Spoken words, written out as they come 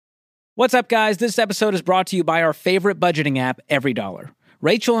What's up, guys? This episode is brought to you by our favorite budgeting app, EveryDollar.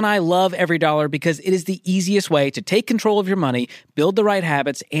 Rachel and I love EveryDollar because it is the easiest way to take control of your money, build the right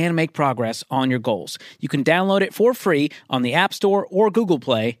habits, and make progress on your goals. You can download it for free on the App Store or Google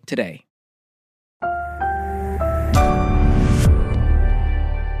Play today.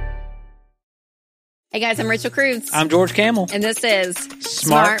 Hey guys, I'm Rachel Cruz. I'm George Camel. And this is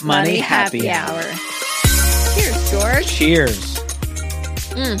Smart Money Happy Hour. Cheers, George. Cheers.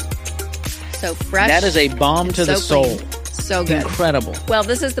 So fresh. That is a bomb to the so soul. clean. So good. Incredible. Well,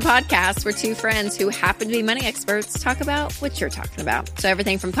 this is the podcast where two friends who happen to be money experts talk about what you're talking about. So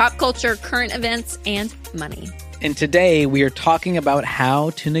everything from pop culture, current events, and money. And today we are talking about how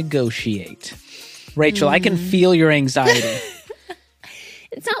to negotiate. Rachel, I can feel your anxiety.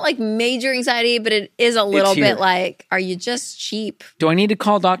 It's not like major anxiety, but it is a little here. bit like, are you just cheap? Do I need to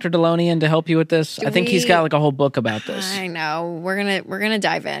call Dr. Deloney in to help you with this? I think he's got like a whole book about this. I know. We're gonna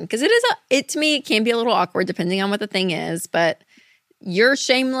dive in because to me it can be a little awkward depending on what the thing is, but you're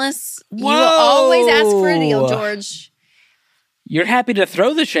shameless. You will always ask for a deal, George. You're happy to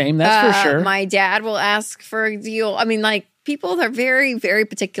throw the shame, that's for sure. My dad will ask for a deal. I mean, like, people are very, very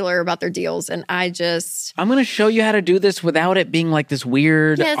particular about their deals, and I'm going to show you how to do this without it being like this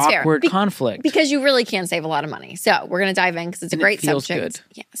weird, awkward conflict. Because you really can save a lot of money. So we're going to dive in because it's a great feels subject.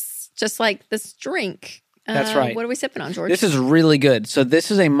 Good. Yes. Just like this drink. That's right. What are we sipping on, George? This is really good. So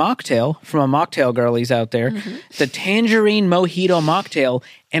this is a mocktail from a mocktail girlies out there. Mm-hmm. It's a tangerine mojito mocktail,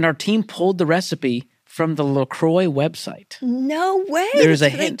 and our team pulled the recipe from the LaCroix website. No way. There's a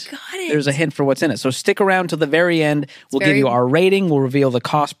hint. There's a hint for what's in it. So stick around till the very end. We'll give you our rating. We'll reveal the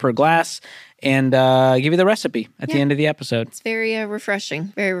cost per glass and give you the recipe at the end of the episode. It's very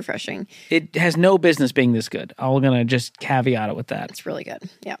refreshing. Very refreshing. It has no business being this good. I'm going to just caveat it with that. It's really good.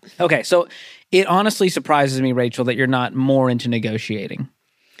 Yeah. Okay. So it honestly surprises me, Rachel, that you're not more into negotiating.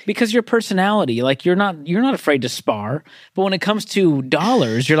 Because your personality, like you're not afraid to spar. But when it comes to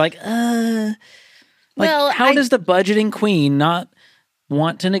dollars, you're like, how does the budgeting queen not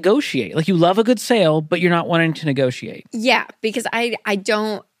want to negotiate? Like, you love a good sale, but you're not wanting to negotiate. Yeah, because I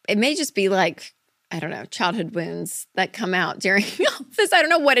don't, it may just be like, I don't know, childhood wounds that come out during all this. I don't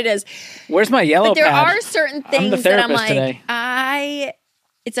know what it is. Where's my yellow But there pad? are certain things I'm the that I'm therapist like, today.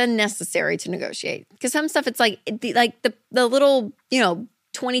 It's unnecessary to negotiate. Because some stuff, it's like, the little,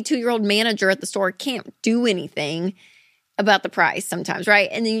 22-year-old manager at the store can't do anything about the price sometimes, right?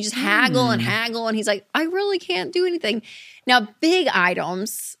 And then you just haggle and haggle, and he's like, I really can't do anything. Now, big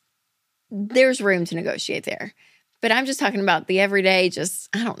items, there's room to negotiate there. But I'm just talking about the everyday, I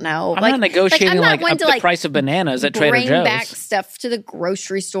don't know. I'm not negotiating the price of bananas at Trader Joe's. Bring back stuff to the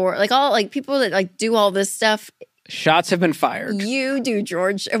grocery store. People that do all this stuff. Shots have been fired. You do,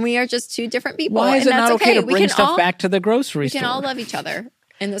 George. And we are just two different people. Why is it not okay to bring stuff back to the grocery store? We can all love each other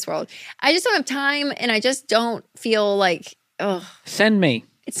in this world. I just don't have time, and I just don't feel like, Send me.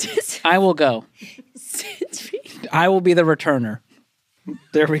 It's just, I will go. send me. I will be the returner.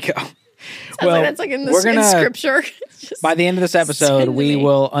 There we go. That's like in scripture. By the end of this episode, we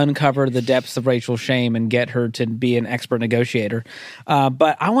will uncover the depths of Rachel's shame and get her to be an expert negotiator.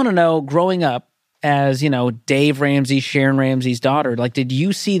 But I want to know, growing up as, Dave Ramsey, Sharon Ramsey's daughter, did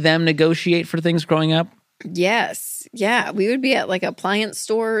you see them negotiate for things growing up? Yes. Yeah. We would be at appliance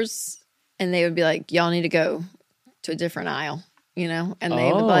stores, and they would be like, y'all need to go to a different aisle, and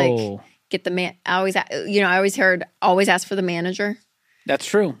they would get the man. I always heard, always ask for the manager. That's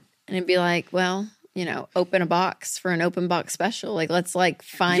true. And it'd be like, well, open a box for an open box special. Let's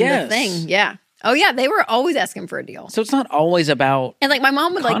find the thing. Yeah. Oh yeah. They were always asking for a deal. So it's not always about and my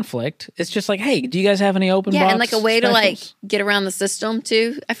mom would conflict. It's just hey, do you guys have any open box? Yeah, and a way specials? To get around the system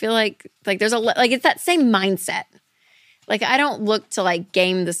too. I feel like there's it's that same mindset. I don't look to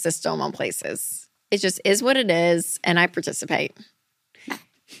game the system on places. It just is what it is, and I participate.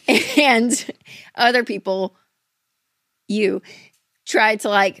 And other people, you try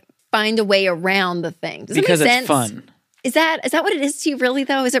to find a way around the thing. Does because it make sense? It's fun. Is that what it is to you really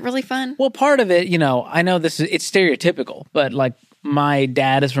though? Is it really fun? Well, part of it, I know it's stereotypical, but my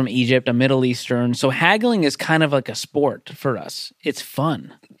dad is from Egypt, a Middle Eastern, so haggling is kind of like a sport for us. It's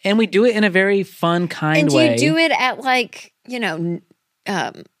fun. And we do it in a very fun, kind way. And do you do it at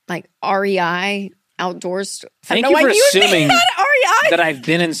REI outdoors? Thank you for assuming that I've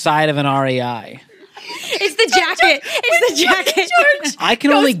been inside of an REI. It's the jacket. It's the jacket. George I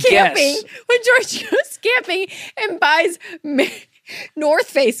can only guess. When George goes camping and buys North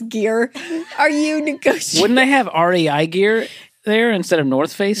Face gear, are you negotiating? Wouldn't they have REI gear there instead of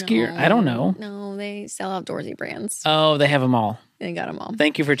North Face gear? I don't know. No, they sell outdoorsy brands. Oh, they have them all. They got them all.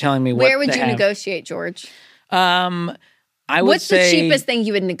 Thank you for telling me what Where would you negotiate, George? I would What's say, the cheapest thing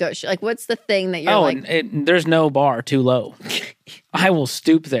you would negotiate? Like, what's the thing that you're like? there's no bar too low. I will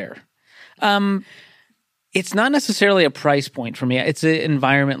stoop there. It's not necessarily a price point for me. It's an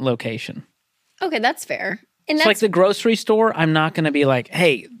environment location. Okay, that's fair. And It's that's like the grocery store. I'm not going to be like,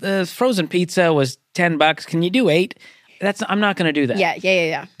 hey, the frozen pizza was $10. Can you do 8? I'm not going to do that.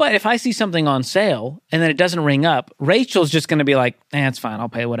 yeah. But if I see something on sale and then it doesn't ring up, Rachel's just going to be like, it's fine. I'll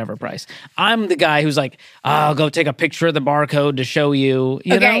pay whatever price. I'm the guy who's like, I'll go take a picture of the barcode to show you.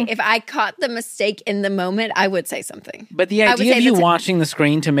 You know? If I caught the mistake in the moment, I would say something. But the idea of you watching the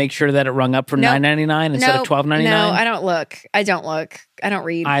screen to make sure that it rung up for $9.99 instead of $12.99. No, I don't look. I don't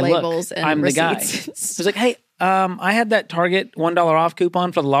read labels and I'm receipts. The guy. It's like, hey, I had that Target $1 off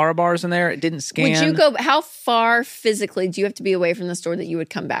coupon for the Lara bars in there. It didn't scan. Would you go? How far physically do you have to be away from the store that you would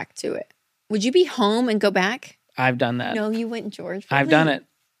come back to it? Would you be home and go back? I've done that. No, you wouldn't, George. I've done it.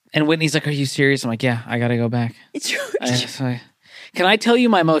 And Whitney's like, are you serious? I'm like, yeah, I got to go back. George. Can I tell you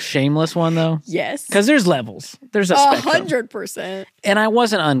my most shameless one, though? Yes. Because there's levels. There's a spectrum. 100%. And I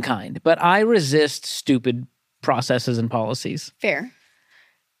wasn't unkind, but I resist stupid processes and policies. Fair.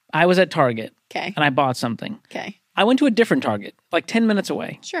 I was at Target. Okay. And I bought something. Okay. I went to a different Target, like 10 minutes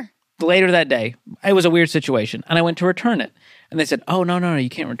away. Sure. Later that day, it was a weird situation, and I went to return it. And they said, oh, no, you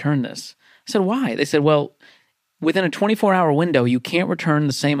can't return this. I said, why? They said, well, within a 24-hour window, you can't return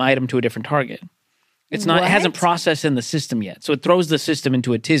the same item to a different Target. It's not. It hasn't processed in the system yet. So it throws the system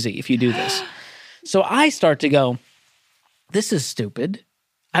into a tizzy if you do this. So I start to go, this is stupid.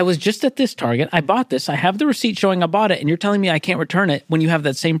 I was just at this Target. I bought this. I have the receipt showing I bought it, and you're telling me I can't return it when you have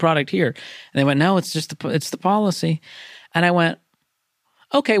that same product here. And they went, no, it's just it's the policy. And I went,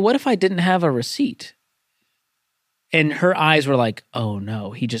 okay, what if I didn't have a receipt? And her eyes were like, oh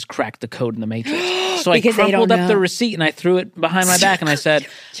no, he just cracked the code in the matrix. So I crumpled up the receipt and I threw it behind my back and I said,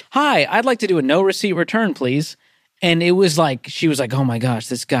 hi, I'd like to do a no receipt return, please. And it was like, she was like, oh my gosh,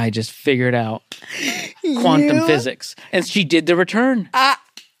 this guy just figured out quantum physics. And she did the return. I'll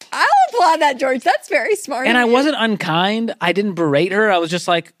applaud that, George. That's very smart. And I wasn't unkind. I didn't berate her. I was just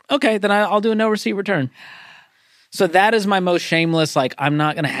like, okay, then I'll do a no receipt return. So that is my most shameless, like, I'm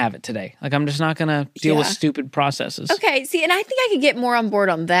not going to have it today. Like, I'm just not going to deal with stupid processes. Okay, see, and I think I could get more on board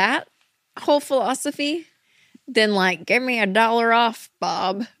on that whole philosophy than, like, give me $1 off,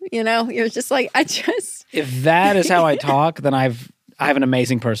 Bob. You know, you're just like, If that is how I talk, then I have an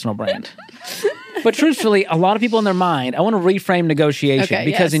amazing personal brand. But truthfully, a lot of people in their mind, I want to reframe negotiation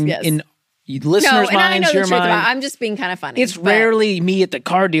because in listeners' minds, your mind, I'm just being kind of funny. It's rarely me at the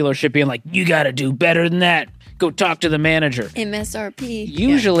car dealership being like, you got to do better than that. Go talk to the manager. MSRP.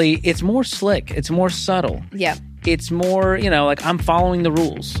 Usually, it's more slick. It's more subtle. Yeah. It's more, like I'm following the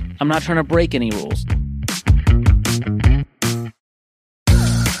rules. I'm not trying to break any rules.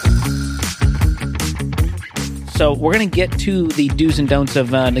 So we're going to get to the do's and don'ts of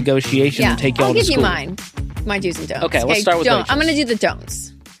negotiation and take y'all to school. I'll give you my do's and don'ts. Okay, let's start with Rachel's. I'm going to do the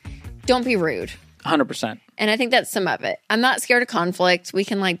don'ts. Don't be rude. 100%. And I think that's some of it. I'm not scared of conflict. We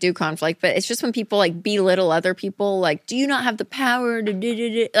can do conflict, but it's just when people belittle other people, like, do you not have the power to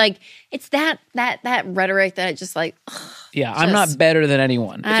do? Like, it's that rhetoric that it just yeah, I'm not better than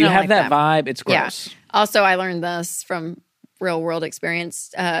anyone. If you have that vibe, it's gross. Yeah. Also, I learned this from real world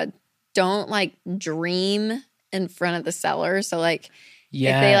experience. Don't dream in front of the seller. So if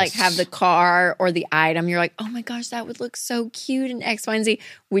they have the car or the item, you're like, oh my gosh, that would look so cute and X, Y, and Z.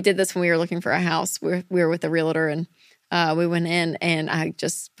 We did this when we were looking for a house. We were with a realtor and we went in and I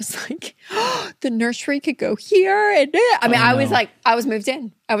just was like, oh, the nursery could go here. And I was moved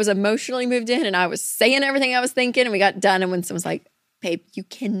in. I was emotionally moved in and I was saying everything I was thinking and we got done. And when someone's like, babe, you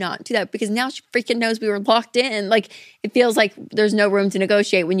cannot do that because now she freaking knows we were locked in. It feels like there's no room to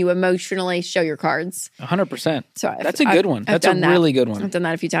negotiate when you emotionally show your cards. 100%. So that's a good one. That's a really good one. I've done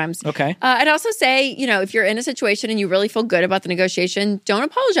that a few times. Okay. I'd also say, if you're in a situation and you really feel good about the negotiation, don't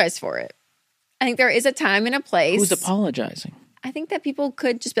apologize for it. I think there is a time and a place. Who's apologizing? I think that people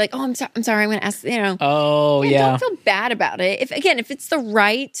could just be like, oh, I'm sorry, I'm going to ask, Oh, yeah. Don't feel bad about it. If it's the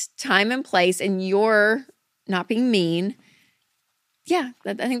right time and place and you're not being mean, yeah,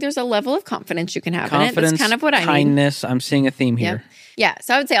 I think there's a level of confidence you can have in it. That's kind of what I need. Kindness. I'm seeing a theme here. Yeah.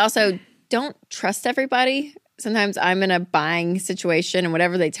 So I would say also don't trust everybody. Sometimes I'm in a buying situation and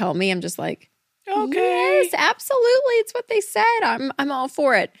whatever they tell me, I'm just like, okay, yes, absolutely. It's what they said. I'm all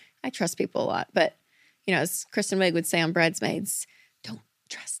for it. I trust people a lot. But, as Kristen Wiig would say on Bridesmaids, don't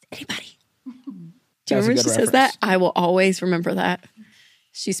trust anybody. Do you remember when she says that? I will always remember that.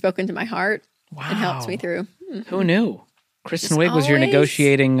 She spoke into my heart and helped me through. Who knew? Kristen Wiig was your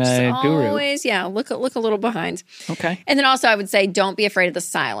negotiating guru. Always, yeah. Look a little behind. Okay. And then also, I would say, don't be afraid of the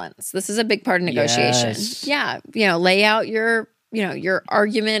silence. This is a big part of negotiation. Yes. Yeah, lay out your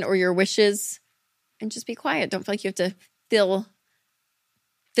argument or your wishes, and just be quiet. Don't feel like you have to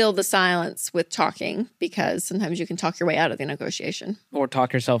fill the silence with talking, because sometimes you can talk your way out of the negotiation or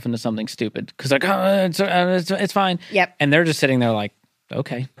talk yourself into something stupid because like, oh, it's fine. Yep. And they're just sitting there like,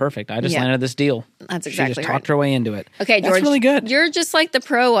 okay, perfect. I just landed this deal. That's exactly She just right. talked her way into it. Okay, George. That's really good. You're just like the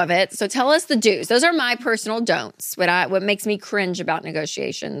pro of it. So tell us the do's. Those are my personal don'ts. What makes me cringe about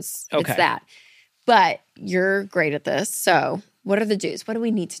negotiations. Okay. It's that. But you're great at this. So what are the do's? What do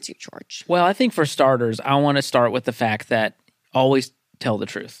we need to do, George? Well, I think for starters, I want to start with the fact that always tell the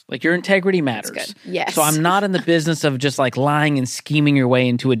truth. Like your integrity matters. That's good. Yes. So I'm not in the business of just like lying and scheming your way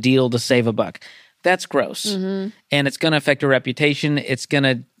into a deal to save a buck. That's gross. Mm-hmm. And it's going to affect your reputation. It's going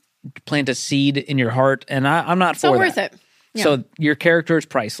to plant a seed in your heart. And I'm not for that. So worth it. Yeah. So your character is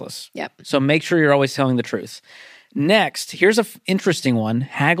priceless. Yep. So make sure you're always telling the truth. Next, here's an interesting one.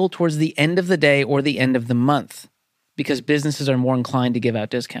 Haggle towards the end of the day or the end of the month, because businesses are more inclined to give out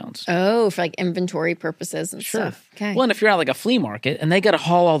discounts. Oh, for like inventory purposes and stuff. Okay. Well, and if you're at like a flea market and they got to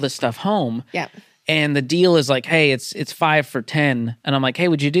haul all this stuff home, Yeah. and the deal is like, hey, it's 5 for 10, and I'm like, hey,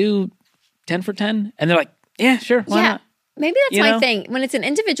 would you do 10 for 10? And they're like, yeah, sure, why not? Maybe that's my thing. When it's an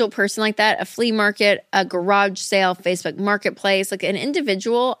individual person like that, a flea market, a garage sale, Facebook Marketplace, like an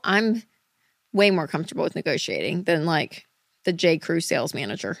individual, I'm way more comfortable with negotiating than like the J. Crew sales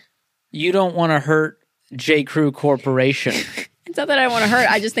manager. You don't want to hurt J. Crew Corporation. It's not that I want to hurt.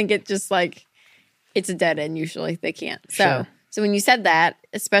 I just think it just like, it's a dead end usually. They can't. Sure. So when you said that,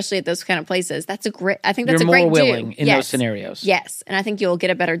 especially at those kind of places, I think that's You're a great more willing do. in those scenarios. Yes. And I think you'll get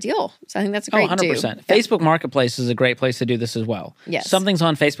a better deal. So I think that's a great 100%. do. Facebook Marketplace is a great place to do this as well. Yes. Something's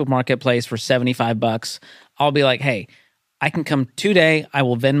on Facebook Marketplace for $75. I'll be like, hey, I can come today. I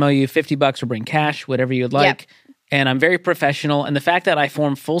will Venmo you $50 or bring cash, whatever you'd like. Yep. And I'm very professional. And the fact that I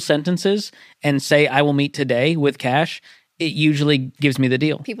form full sentences and say I will meet today with cash, it usually gives me the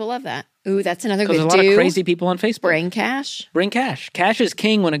deal. People love that. Ooh, that's another good Because there's a lot of crazy people on Facebook. Bring cash. Bring cash. Cash is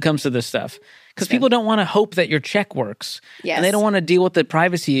king when it comes to this stuff. Because people don't want to hope that your check works. Yes. And they don't want to deal with the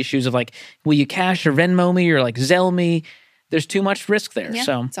privacy issues of like, will you cash or Venmo me or like Zelle me? There's too much risk there. Yeah,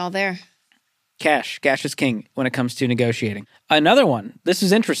 So it's all there. cash is king when it comes to negotiating. Another one. This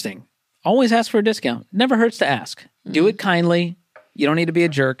is interesting. Always ask for a discount. Never hurts to ask. Do it kindly. You don't need to be a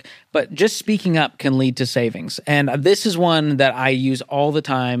jerk, but just speaking up can lead to savings. And this is one that I use all the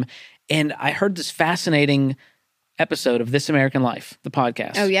time. And I heard this fascinating episode of This American Life, the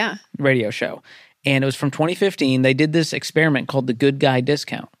podcast. Oh, yeah. Radio show. And it was from 2015. They did this experiment called the Good Guy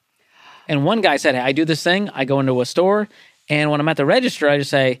Discount. And one guy said, hey, I do this thing. I go into a store, and when I'm at the register, I just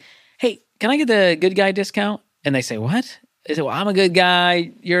say, hey, can I get the Good Guy discount? And they say, what? They say, well, I'm a good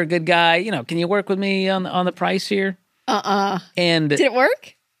guy. You're a good guy. Can you work with me on the price here? And Did it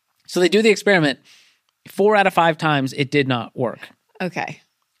work? so they do the experiment. 4 out of 5 times, it did not work. Okay.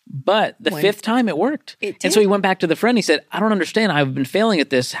 But the 5th time it worked. It And so did? he went back to the friend. He said, I don't understand. I've been failing at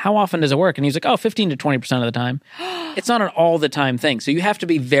this. How often does it work? And he's like, 15 to 20% of the time. It's not an all the time thing. So you have to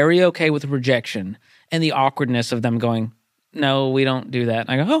be very okay with rejection and the awkwardness of them going, no, we don't do that.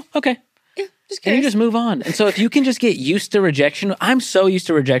 And I go, oh, okay. Yeah, just And you curious. just move on. And so if you can just get used to rejection, I'm so used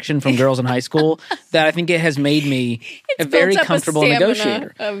to rejection from girls in high school that I think it has made me a very built up comfortable stamina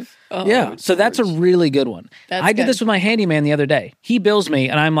negotiator. Yeah. So that's a really good one. That's I did good. this with my handyman the other day. He bills me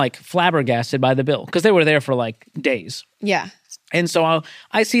and I'm like flabbergasted by the bill because they were there for like days. Yeah. And so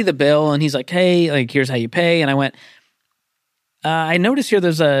I see the bill and he's like, hey, like here's how you pay. And I went, I noticed here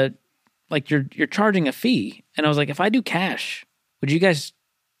there's a, like you're charging a fee. And I was like, if I do cash, would you guys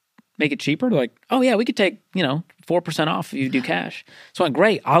make it cheaper? They're like, oh yeah, we could take, 4% off if you do cash. So I went,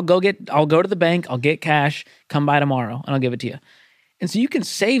 great. I'll go to the bank. I'll get cash, come by tomorrow and I'll give it to you. And so you can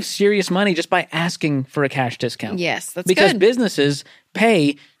save serious money just by asking for a cash discount. Yes, that's because good. businesses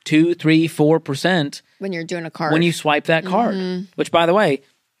pay 2, 3, 4% When you're doing a card. when you swipe that card, which by the way,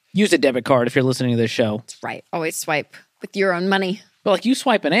 use a debit card if you're listening to this show. That's right. Always swipe with your own money. But like you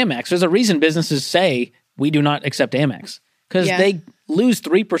swipe an Amex, there's a reason businesses say we do not accept Amex because Yeah. they lose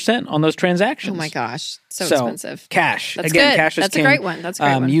 3% on those transactions. Oh my gosh. So expensive. Cash. That's Again, good. cash is That's king. a great one. That's a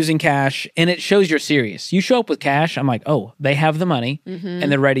great one. Using cash, and it shows you're serious. You show up with cash, I'm like, oh, they have the money,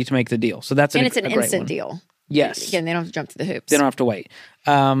 and they're ready to make the deal. So that's And a it's an great instant one. deal. Yes. Again, they don't have to jump through the hoops. They don't have to wait.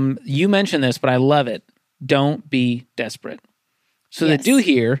 You mentioned this, but I love it. Don't be desperate. So Yes. the do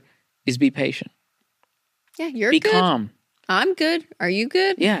here is be patient. Yeah, you're Be good. calm. I'm good. Are you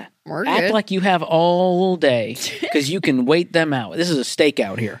good? Yeah. We're Act good. like you have all day because you can wait them out. This is a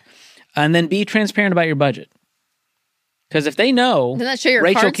stakeout here. And then be transparent about your budget. Because if they know Doesn't that show your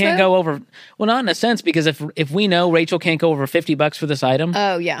Rachel cards, can't though? go over, well, not in a sense, because if we know Rachel can't go over $50 for this item,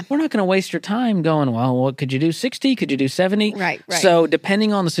 Oh, yeah. we're not going to waste your time going, well, what could you do 60? Could you do 70? Right. So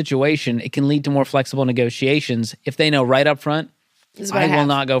depending on the situation, it can lead to more flexible negotiations. If they know right up front, This is what I will have.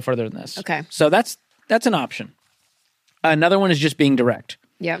 not go further than this. Okay. So that's an option. Another one is just being direct.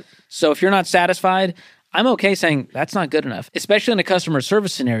 Yep. So if you're not satisfied, I'm okay saying that's not good enough, especially in a customer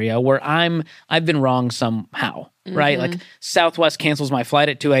service scenario where I've been wrong somehow, right? Like Southwest cancels my flight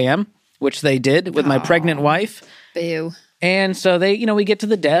at 2 a.m., which they did with my pregnant wife. Boo. And so we get to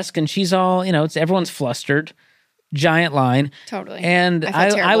the desk and she's all, everyone's flustered, giant line. Totally. And I feel I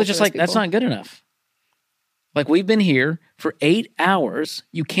terrible was for just those like, that's people. not good enough. Like, we've been here for 8 hours.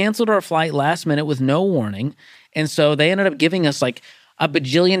 You canceled our flight last minute with no warning. And so they ended up giving us like a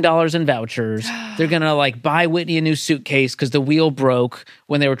bajillion dollars in vouchers. They're going to like buy Whitney a new suitcase because the wheel broke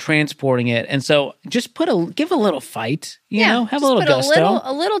when they were transporting it. And so just give a little fight, you know, have a little put gusto.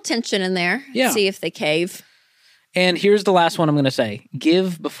 a little tension in there. Yeah. See if they cave. And here's the last one I'm going to say.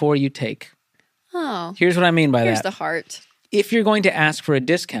 Give before you take. Oh, Here's what I mean by here's that. the heart. If you're going to ask for a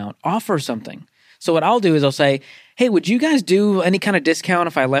discount, offer something. So what I'll do is I'll say, hey, would you guys do any kind of discount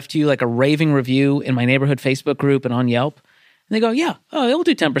if I left you like a raving review in my neighborhood Facebook group and on Yelp? And they go, yeah, we'll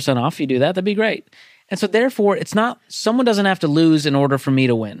do 10% off if you do that. That'd be great. And so therefore, someone doesn't have to lose in order for me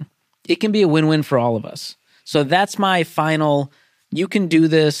to win. It can be a win-win for all of us. So that's my final, you can do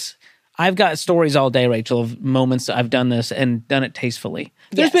this. I've got stories all day, Rachel, of moments I've done this and done it tastefully.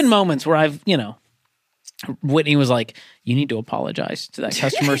 There's Yes. been moments where Whitney was like, you need to apologize to that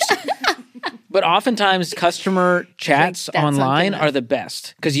customer. But oftentimes customer chats that's not good online enough. are the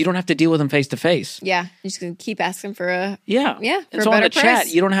best because you don't have to deal with them face to face. Yeah. You're just going to keep asking for a. Yeah. Yeah, And for so a on better the chat,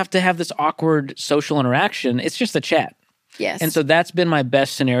 price. you don't have to have this awkward social interaction. It's just a chat. Yes. And so that's been my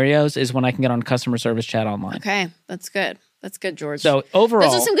best scenarios is when I can get on customer service chat online. Okay. That's good. That's good, George. So overall,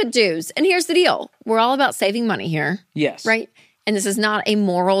 those are some good do's. And here's the deal. We're all about saving money here. yes. Right? And this is not a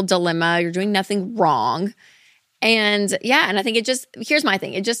moral dilemma. You're doing nothing wrong. And and I think here's my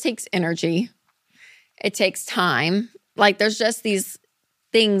thing. It just takes energy. It takes time. Like there's just these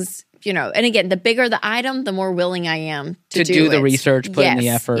things, and again, the bigger the item, the more willing I am to do the it. research, put in the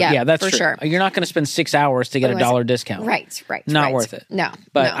Yes. effort. Yeah, Yeah, that's for true. sure. You're not going to spend 6 hours to get a Otherwise- $1 discount. Right. Not worth it. No.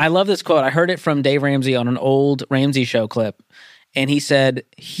 But no. I love this quote. I heard it from Dave Ramsey on an old Ramsey show clip. And he said,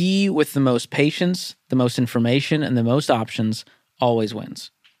 he with the most patience, the most information, and the most options always wins.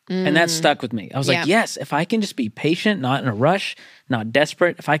 And that stuck with me. I was like, yes, if I can just be patient, not in a rush, not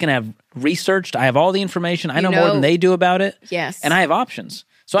desperate, if I can have researched, I have all the information, I know more than they do about it. Yes. And I have options.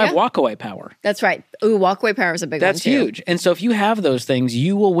 So I have walkaway power. That's right. Ooh, walkaway power is a big one That's too. huge. And so if you have those things,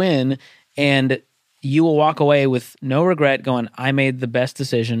 you will win and you will walk away with no regret going, I made the best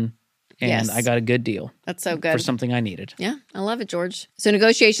decision and Yes. I got a good deal That's so good. for something I needed. Yeah, I love it, George. So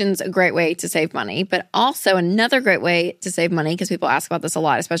negotiation's a great way to save money, but also another great way to save money, because people ask about this a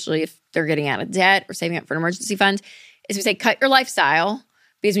lot, especially if they're getting out of debt or saving up for an emergency fund, is we say cut your lifestyle,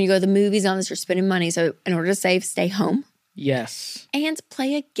 because when you go to the movies and all this, you're spending money. So in order to save, stay home Yes. and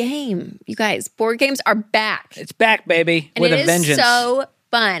play a game. You guys, board games are back. It's back, baby, And with it a is vengeance. so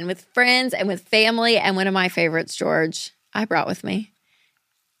fun with friends and with family. And one of my favorites, George, I brought with me,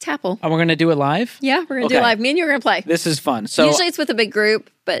 Tapple. And we're going to do it live? Yeah, we're going to do Okay. live. Me and you are going to play. This is fun. So Usually it's with a big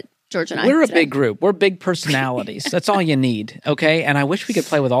group, but George and I. we're a today. big group. We're big personalities. That's all you need, okay? And I wish we could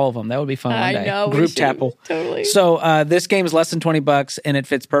play with all of them. That would be fun one I day. know, we Group should. Tapple. Totally. So this game is less than $20 and it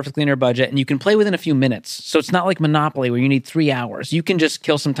fits perfectly in your budget and you can play within a few minutes. So it's not like Monopoly where you need 3 hours. You can just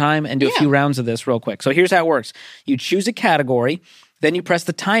kill some time and do a few rounds of this real quick. So here's how it works. You choose a category, then you press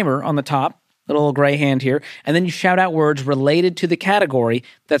the timer on the top, little gray hand here, and then you shout out words related to the category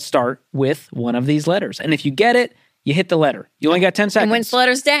that start with one of these letters. And if you get it, you hit the letter. You only got 10 seconds. And when the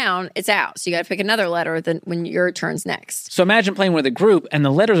letter's down, it's out. So you got to pick another letter when your turn's next. So imagine playing with a group and the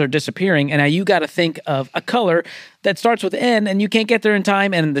letters are disappearing, and now you got to think of a color that starts with N, and you can't get there in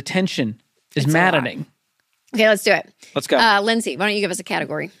time, and the tension is maddening. Okay, let's do it. Let's go. Lindsay, why don't you give us a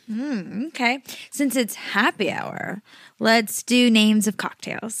category? Okay. Since it's happy hour, let's do names of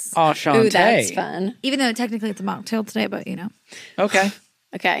cocktails. Oh, Shantae. Ooh, that's fun. Even though technically it's a mocktail today, but Okay.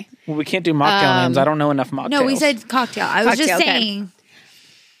 Okay. Well, we can't do mocktail names. I don't know enough mocktails. No, we said cocktail. I was just Cocktail, okay. saying.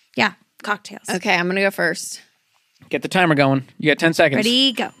 Yeah, cocktails. Okay, I'm going to go first. Get the timer going. You got 10 seconds.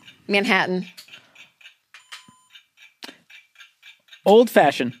 Ready, go. Manhattan. Old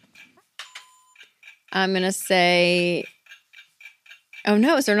fashioned. I'm going to say, oh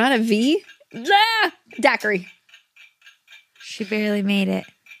no, is there not a V? Ah! Daiquiri. She barely made it.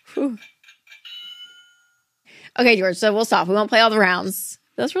 Okay, George, so we'll stop. We won't play all the rounds.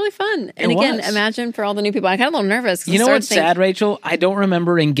 That's really fun. And It again, was. imagine for all the new people. I got a little nervous. 'cause You I know started what's sad, Rachel? I don't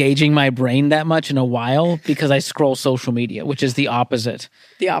remember engaging my brain that much in a while because I scroll social media, which is the opposite.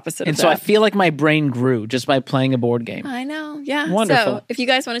 the opposite And of so I that. feel like my brain grew just by playing a board game. I know. Yeah. Wonderful. So if you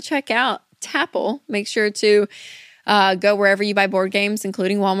guys want to check out Tapple, make sure to go wherever you buy board games,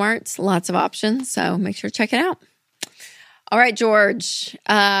 including Walmart's. Lots of options. So make sure to check it out. All right, George.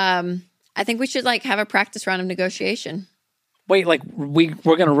 I think we should have a practice round of negotiation. Wait, like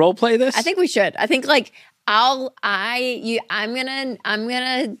we're gonna role play this? I think we should. I think I'm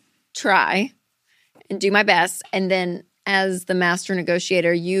gonna try and do my best, and then as the master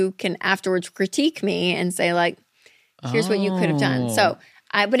negotiator, you can afterwards critique me and say here's what you could have done. So,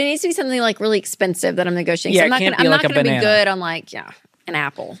 but it needs to be something really expensive that I'm negotiating. Yeah, So it can't I'm be not like a going to be banana. good on an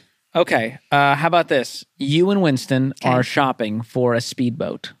apple. Okay. How about this? You and Winston Okay. are shopping for a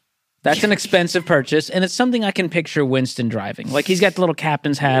speedboat. That's an expensive purchase, and it's something I can picture Winston driving. Like he's got the little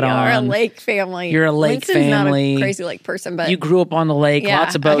captain's hat We on. are a lake family. You're a lake Winston's family. Not a crazy lake person, but You grew up on the lake, yeah.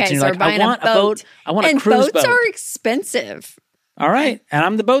 lots of boats, Okay, and you're so like, we're buying I want a boat. I want a cruise boats boat. are expensive. All right, and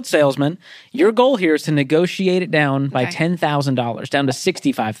I'm the boat salesman. Your goal here is to negotiate it down by Okay. $10,000, down to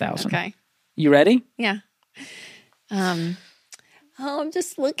 $65,000. Okay. You ready? Yeah. I'm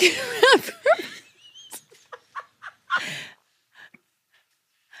just looking around.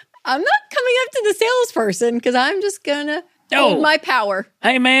 I'm not coming up to the salesperson because I'm just gonna hold my power.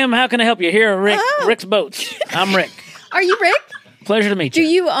 Hey, ma'am, how can I help you? Here at Oh. Rick's Boats. I'm Rick. Are you Rick? Pleasure to meet Do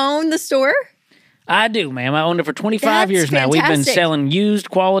you. you own the store? I do, ma'am. I owned it for 25 That's years now. We've been fantastic. selling used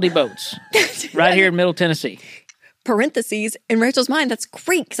quality boats right here in Middle Tennessee. Parentheses in Rachel's mind. That's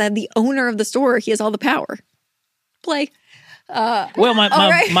great because I'm the owner of the store. He has all the power. Play. Well, my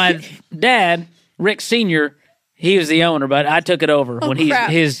right. my dad, Rick Sr., he was the owner, but I took it over when crap.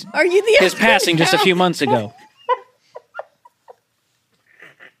 his Are you the his owner passing just a now? few months ago.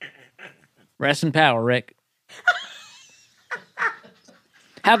 Rest in power, Rick.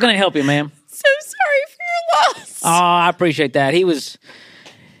 How can I help you, ma'am? So sorry for your loss. Oh, I appreciate that. He was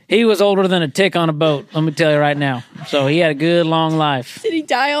older than a tick on a boat. Let me tell you right now. So he had a good long life. Did he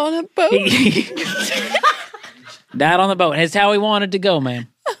die on a boat? Died on the boat. It's how he wanted to go, ma'am.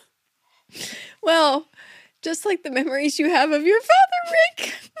 Well, just like the memories you have of your father,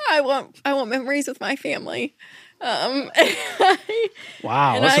 Rick, I want memories with my family. Wow,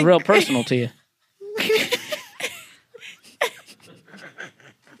 And that's I- real personal to you.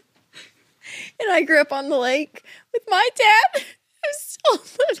 And I grew up on the lake with my dad. Who's still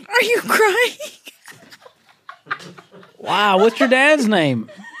living. Are you crying? Wow, what's your dad's name?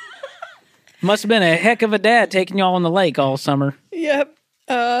 Must have been a heck of a dad taking y'all on the lake all summer. Yep.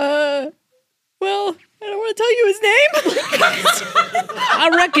 Well, I don't want to tell you his name. I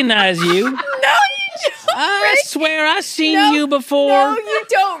recognize you. No, you don't. I Rick. swear I seen No, you before. No, you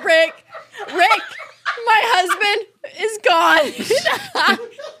don't, Rick. Rick, my husband is gone.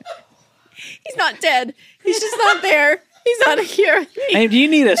 He's not dead. He's just not there. He's not here. Hey, do you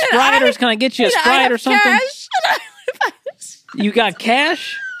need a Sprite, or can I get you a And I Sprite have or something? cash, You got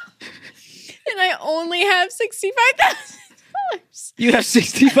cash? and I only have $65,000 You have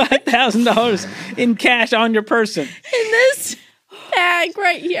 $65,000 in cash on your person. in this bag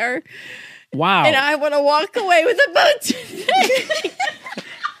right here, Wow. and I want to walk away with a boat today.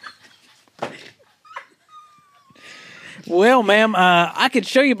 Well, ma'am, I could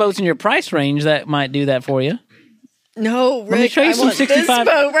show you boats in your price range that might do that for you. No, Rick, me show you I some want 65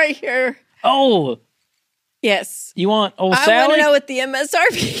 this boat right here. Oh, Yes. you want old I want Sally? to know what the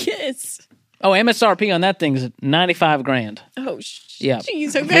MSRP is. Oh, MSRP on that thing's $95,000. Oh, Yeah.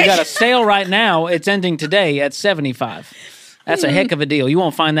 jeez, We okay. got a sale right now. It's ending today at $75,000. That's a heck of a deal. You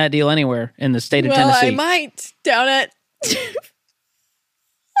won't find that deal anywhere in the state of well, Tennessee. I might down at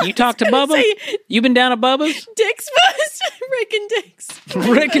You talked to Bubba? say- You been down at Bubba's? Dick's Bus. Rick and Dick's.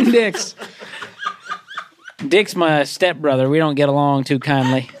 Rick and Dick's. Dick's my stepbrother. We don't get along too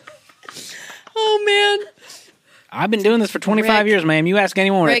kindly. Oh, man. I've been doing this for 25 Rick. years, ma'am. You ask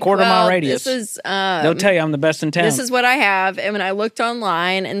anyone in a Rick, quarter mile well, radius. This is They'll tell you I'm the best in town. this is what I have. And when I looked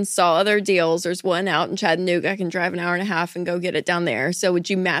online and saw other deals, there's one out in Chattanooga. I can drive an hour and a half and go get it down there. So would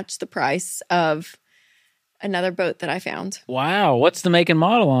you match the price of another boat that I found? Wow. What's the make and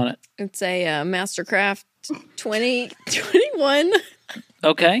model on it? It's a Mastercraft 2021,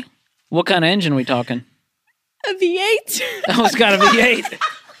 Okay. What kind of engine we talking? a V8. Oh, it's got a V8.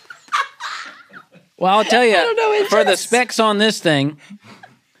 Well, I'll tell you, don't know for the engines. specs on this thing,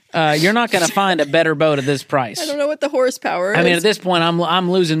 you're not going to find a better boat at this price. I don't know what the horsepower is. I mean, at this point, I'm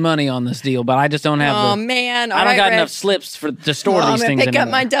losing money on this deal, but I just don't have oh, the. man. I don't All right, got Rick. enough slips to store Well, these I'm things gonna pick anymore. up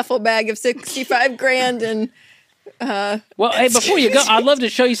my duffel bag of $65,000 and Well, hey, before you go, I'd love to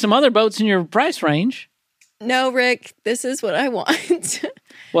show you some other boats in your price range. No, Rick, this is what I want.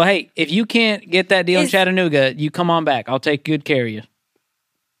 Well, hey, if you can't get that deal in Chattanooga, you come on back. I'll take good care of you.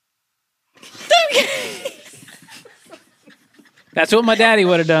 That's what my daddy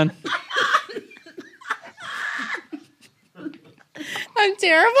would have done. I'm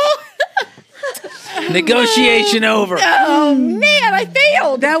terrible. Negotiation over. Oh, man, I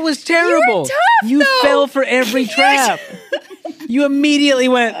failed. That was terrible. You fell for every trap. You immediately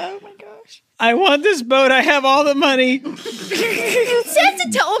went, Oh, my gosh. I want this boat. I have all the money. You said to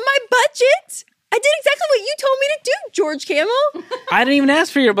tell him my budget. I did exactly what you told me to do, George Camel. I didn't even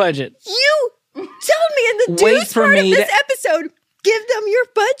ask for your budget. You told me in the Wait dudes for part of me this to- episode, give them your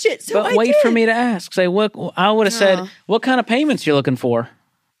budget. So But I wait did. for me to ask. Say, what? I would have said, what kind of payments you're looking for?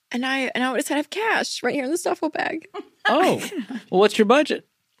 And I would have said I have cash right here in the duffel bag. Oh, well, what's your budget?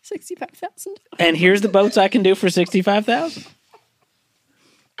 $65,000. And here's the boats I can do for $65,000.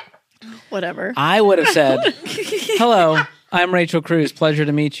 Whatever. I would have said, hello, I'm Rachel Cruz. Pleasure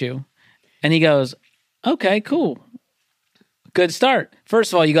to meet you. And he goes, okay, cool. Good start.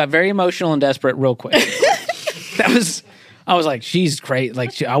 First of all, you got very emotional and desperate real quick. I was like, she's great.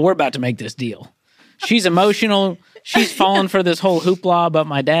 Like, we're about to make this deal. She's emotional. She's falling for this whole hoopla about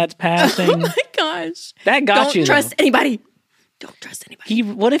my dad's passing. Oh my gosh. That got Don't you. trust anybody. Don't trust anybody.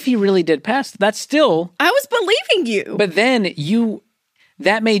 What if he really did pass? That's still. I was believing you. But then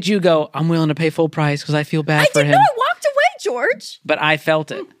that made you go, I'm willing to pay full price because I feel bad for I did him. not walked away, George. But I felt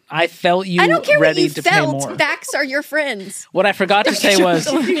it. I felt you I don't care what ready you to pay felt. more. Facts are your friends. What I forgot to say was,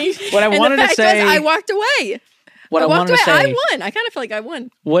 what I And wanted the to fact say, was I walked away. what I walked wanted to away. say, I won. I kind of feel like I won.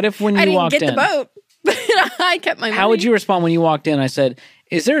 what if when I you didn't walked get in, the boat, but I kept my money. how would you respond when you walked in? I said,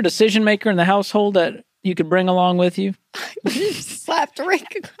 is there a decision maker in the household that you could bring along with you? Slapped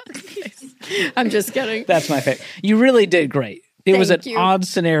Rick across the face. I'm just kidding. That's my favorite. You really did great. It was an Thank you. odd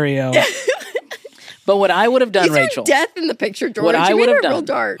scenario. But what I would have done, You threw Rachel, death in the picture, George. what I You would made have it real done,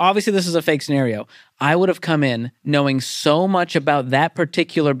 dark. obviously this is a fake scenario, I would have come in knowing so much about that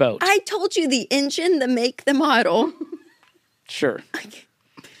particular boat. I told you the engine, the make, the model. Sure.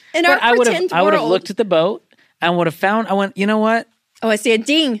 In But our I would pretend have world. looked at the boat and would have found, I went, you know what? Oh, I see a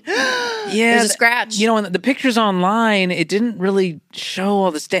ding. Yeah, There's a scratch. You know, in the pictures online, it didn't really show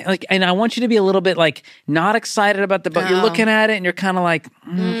all the like. And I want you to be a little bit like not excited about the boat. You're Oh. looking at it and you're kind of like,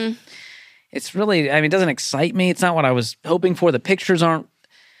 it's really. I mean, it doesn't excite me. It's not what I was hoping for. The pictures aren't.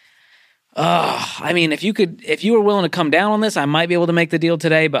 I mean, if you were willing to come down on this, I might be able to make the deal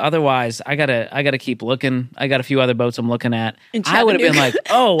today. But otherwise, I gotta keep looking. I got a few other boats I'm looking at. In I would have been Chattanooga. like,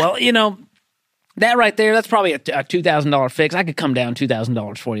 oh well, you know. That right there, that's probably a $2,000 fix. I could come down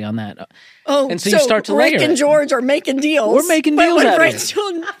 $2,000 for you on that. Oh, And so you start to Rick layer and it. George are making deals. We're making But deals with out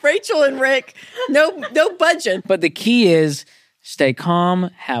here. Rachel and Rick, no budget. But the key is stay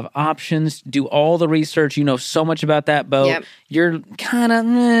calm, have options, do all the research. You know so much about that boat. Yep. You're kind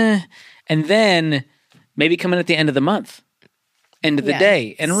of, and then maybe come in at the end of the month, end of the Yeah.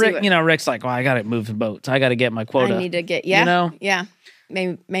 day. And See Rick, what- Rick's like, well, I got to move the boats. I got to get my quota. I need to get, You know? yeah.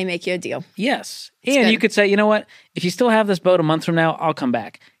 May make you a deal. Yes. And good. you could say, you know what? If you still have this boat a month from now, I'll come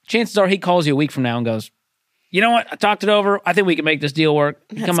back. Chances are he calls you a week from now and goes, you know what? I talked it over. I think we can make this deal work.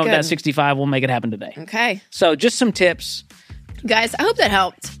 You That's come up with that good. 65. We'll make it happen today. Okay. So just some tips. Guys, I hope that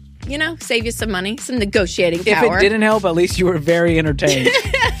helped. You know, save you some money, some negotiating If power. it didn't help, at least you were very entertained.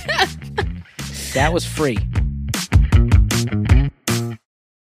 That was free.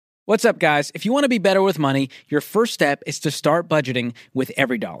 What's up, guys? If you want to be better with money, your first step is to start budgeting with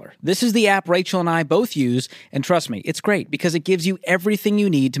EveryDollar. This is the app Rachel and I both use, and trust me, it's great because it gives you everything you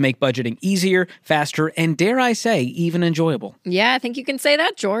need to make budgeting easier, faster, and dare I say, even enjoyable. Yeah, I think you can say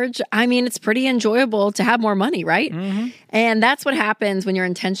that, George. I mean, it's pretty enjoyable to have more money, right? And that's what happens when you're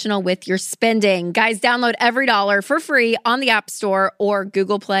intentional with your spending. Guys, download EveryDollar for free on the App Store or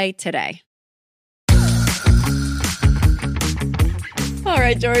Google Play today. All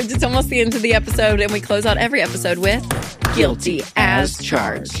right, George, it's almost the end of the episode, and we close out every episode with Guilty as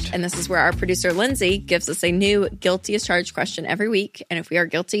Charged. And this is where our producer, Lindsay, gives us a new Guilty as Charged question every week. And if we are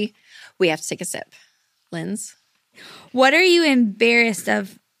guilty, we have to take a sip. Linz? What are you embarrassed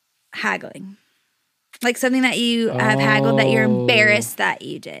of haggling? Like something that you have haggled that you're embarrassed that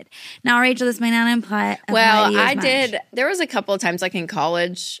you did. Now, Rachel, this may not apply to Well, you as I much. did. There was a couple of times, like in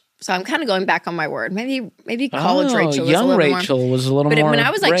college. So I'm kind of going back on my word. Maybe college Rachel was a young little more. Rachel was a little But more when I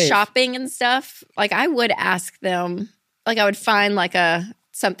was like brave. shopping and stuff, like I would ask them, like I would find like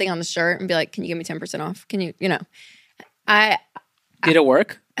something on the shirt and be like, "Can you give me 10% off? Can you, Did it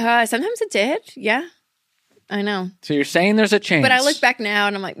work? Sometimes it did. Yeah, I know. So you're saying there's a chance. But I look back now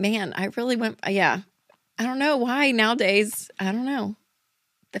and I'm like, man, I really went. Yeah, I don't know why nowadays. I don't know.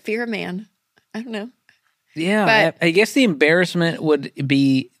 The fear of man. I don't know. Yeah, But- I guess the embarrassment would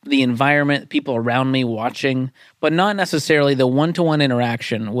be the environment, people around me watching, but not necessarily the one-to-one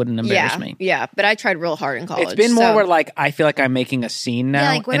interaction wouldn't embarrass me. Yeah, but I tried real hard in college. It's been more so- where like I feel like I'm making a scene now,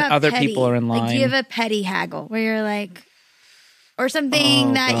 like, what and about other petty? people are in line. Like, do you have a petty haggle where you're like, or something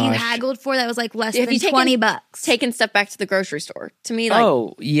Oh, that you gosh. haggled for that was like less Have than you taken- $20? taking stuff back to the grocery store. To me, like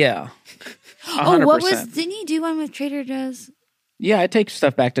Oh yeah, 100%. Oh, what was? Didn't you do one with Trader Joe's? Yeah, I take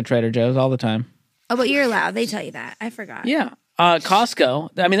stuff back to Trader Joe's all the time. Oh, but you're allowed. They tell you that. I forgot. Yeah. Costco,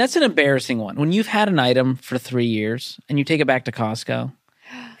 I mean, that's an embarrassing one. When you've had an item for 3 years and you take it back to Costco,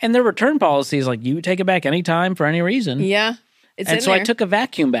 and their return policy is like, you take it back anytime for any reason. yeah, it's And in so there. I took a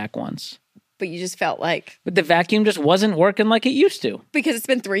vacuum back once, but you just felt like but the vacuum just wasn't working like it used to because it's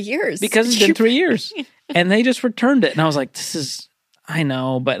been 3 years. because it's been 3 years. And they just returned it. And I was like, I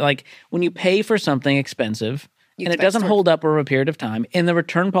know, but like when you pay for something expensive and it expect doesn't it to hold up over a period of time, and the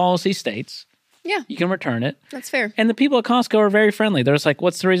return policy states yeah, you can return it. that's fair. And the people at Costco are very friendly. They're just like,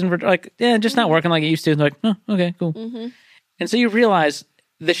 what's the reason for, like, yeah, just not working like it used to. They're like, oh, okay, cool. And so you realize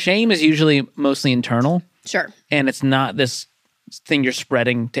the shame is usually mostly internal, Sure, and it's not this thing you're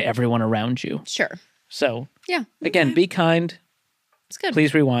spreading to everyone around you. sure. So, Yeah, again, be kind. it's good.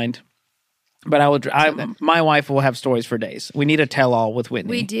 Please rewind. But my wife will have stories for days. We need a tell-all with Whitney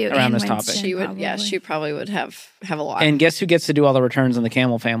We do, around and this Winston. topic. She would, yeah, Probably. she probably would have a lot. And guess who gets to do all the returns in the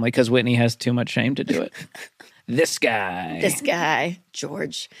Camel family? Because Whitney has too much shame to do it. This guy. This guy,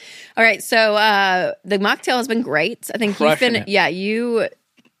 George. All right, so the mocktail has been great. I think Crushing it.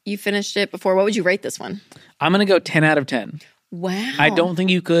 you finished it before. What would you rate this one? I'm going to go 10 out of 10. Wow. I don't think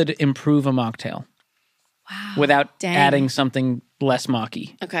you could improve a mocktail without Dang. adding something less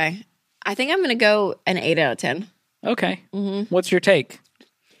mocky. Okay. I think I'm going to go an 8 out of 10. Okay. What's your take?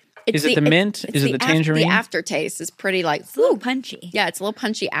 Is it the mint? Is it the tangerine? The aftertaste is pretty like, It's a little ooh. punchy. Yeah, it's a little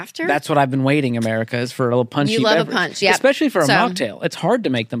punchy after. That's what I've been waiting, America, is for a little punchy You love a beverage. punch, yeah. Especially for a So- mocktail. It's hard to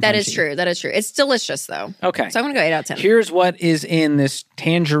make them That punchy. is true. That is true. It's delicious though. Okay. So I'm going to go 8 out of 10. Here's what is in this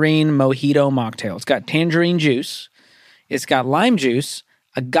tangerine mojito mocktail. It's got tangerine juice. It's got lime juice,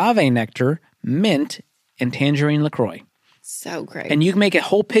 agave nectar, mint, and tangerine LaCroix. So great. And you can make a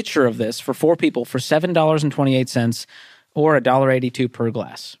whole pitcher of this for 4 people for $7.28 or $1.82 per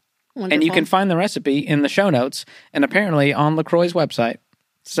glass. Wonderful. And you can find the recipe in the show notes and apparently on LaCroix's website.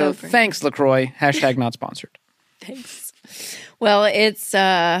 So So great. thanks, LaCroix. # not sponsored. Thanks. Well, it's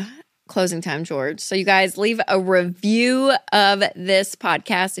closing time, George. So you guys leave a review of this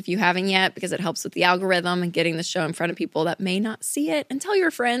podcast if you haven't yet, because it helps with the algorithm and getting the show in front of people that may not see it. And tell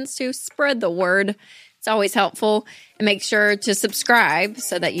your friends to spread the word. It's always helpful. And make sure to subscribe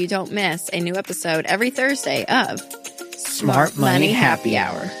so that you don't miss a new episode every Thursday of Smart Money Happy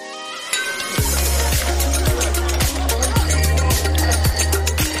Hour.